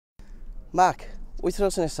Mark,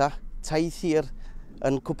 wythnos nesaf, taith hir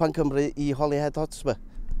yn Cwpan Cymru I Holyhead Hotspur.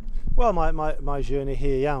 Well, my journey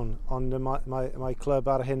here iawn, ond my clwb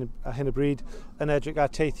ar hyn y bryd yn edrych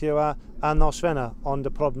ar teithio a nosfenna, ond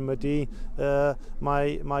y problem ydy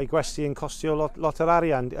mae gwesti yn costio lot yr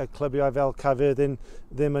arian. Y clybiau fel Carmarthen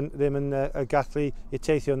ddim yn gallu I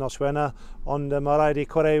teithio nosfenna, ond mae rhaid I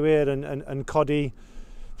chwaraewyr yn codi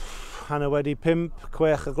hanner wedi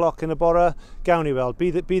 5-6 y gloc yn y bore. Gawn ni weld,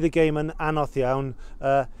 bydd y game yn anodd iawn,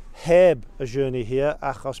 heb y journey here,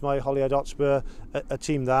 achos mae Holyhead Hotspur y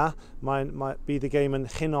tîm dda. Bydd y game yn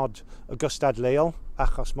hynod y gystadleuol,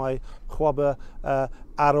 achos mae chwabr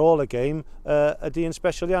ar ôl y game ydy yn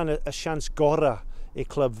special iawn, y sians gorau I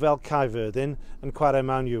clwb fel Carmarthen yn chwarae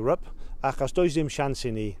mewn Europe, achos does dim sians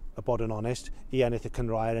I ni, y bod yn onest, I ennill y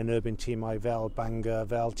cynrair yn erbyn tîmau fel Bangor,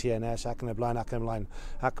 fel TNS ac yn y blaen ac yn y blaen.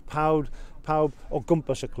 Ac pawb o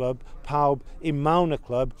gwmpas y clwb, pawb I mewn y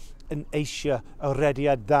clwb yn eisiau y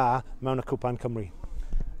rediad dda mewn y Cwpan Cymru.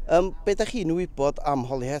 Be da chi'n wybod am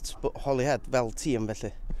Holyhead fel tîm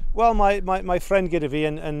felly? Wel, mae ffrind gyda fi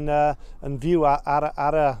yn fyw ar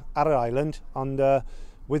yr island, ond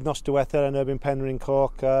wythnos diwethaf yn erbyn Penrhyn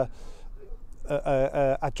Coch,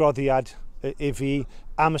 adroddiad I fi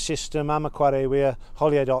am y system, am y chwaraewyr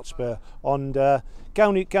Holyhead Hotspur, ond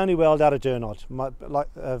gawn ni weld ar y diwrnod.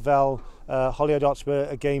 Fel Holyhead Hotspur,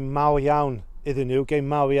 y game mawr iawn iddyn nhw, game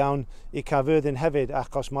mawr iawn I Carmarthen hefyd,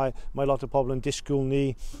 achos mae lot o pobl yn disgwyl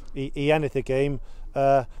ni I ennill y game.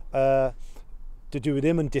 Dydw I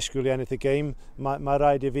ddim yn disgwyl I ennill y game. Mae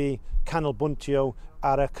rhaid I fi canolbwyntio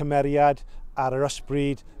ar y cymeriad, ar yr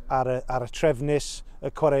ysbryd, ar y trefnus, y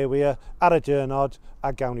chwaraewyr, ar y diwrnod, a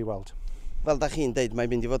gawn ni weld. Fel da chi'n deud, mae'n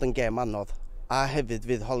mynd I fod yn gêm anodd, a hefyd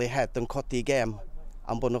fydd Holyhead yn codi gêm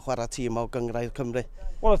am bod nhw'n chwarae tîm o gyngrair Cymru.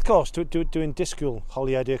 Well, of course, dwi'n disgwyl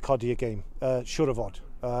Holyhead i'r codi y gêm, siwr o fod.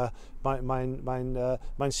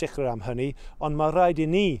 Mae'n sicr am hynny, ond mae rhaid I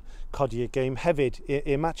ni codi y gêm hefyd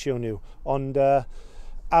i'r matio nhw. Ond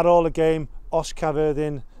ar ôl y gêm, os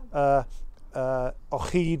Carmarthen o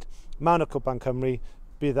chyd mewn y Cwpan Cymru,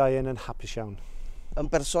 bydd ein yn hapus iawn. Yn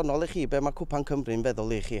bersonol I chi, be mae Cwpan Cymru'n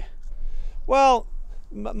feddwl I chi? Wel,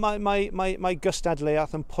 mae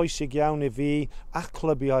gystadleuaeth yn pwysig iawn I fi a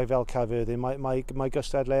clybiau fel Carmarthen. Mae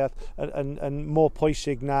gystadleuaeth yn mor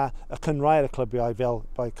pwysig na y cynrair y clybiau fel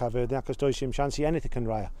Carmarthen, ac os does dim sians I ennill y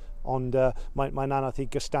cynrair. Ond mae'n anodd I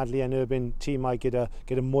gystadlu yn erbyn tîmau gyda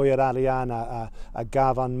mwy o'r arian a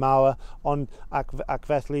gafan mawr, ond ac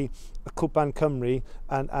felly y Cwpan Cymru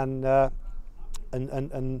yn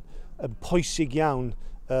pwysig iawn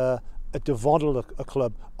y dyfodol y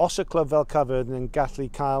clwb. Os y clwb fel Carmarthen yn gallu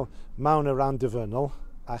cael mewn y ran dyfynol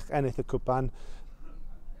ac ennill y cwpan,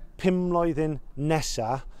 5 mlwyddyn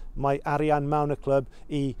nesaf mae arian mewn y clwb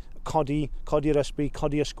I codi'r ysbryd,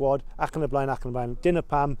 codi'r sgwad ac yn y blaen ac yn y blaen. Dyna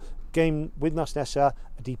pam game wythnos nesaf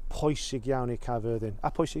ydy pwysig iawn I Carmarthen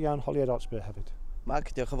a pwysig iawn Holyhead Hotspur hefyd.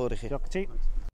 Mark, diolch yn fawr I chi. Diolch I ti.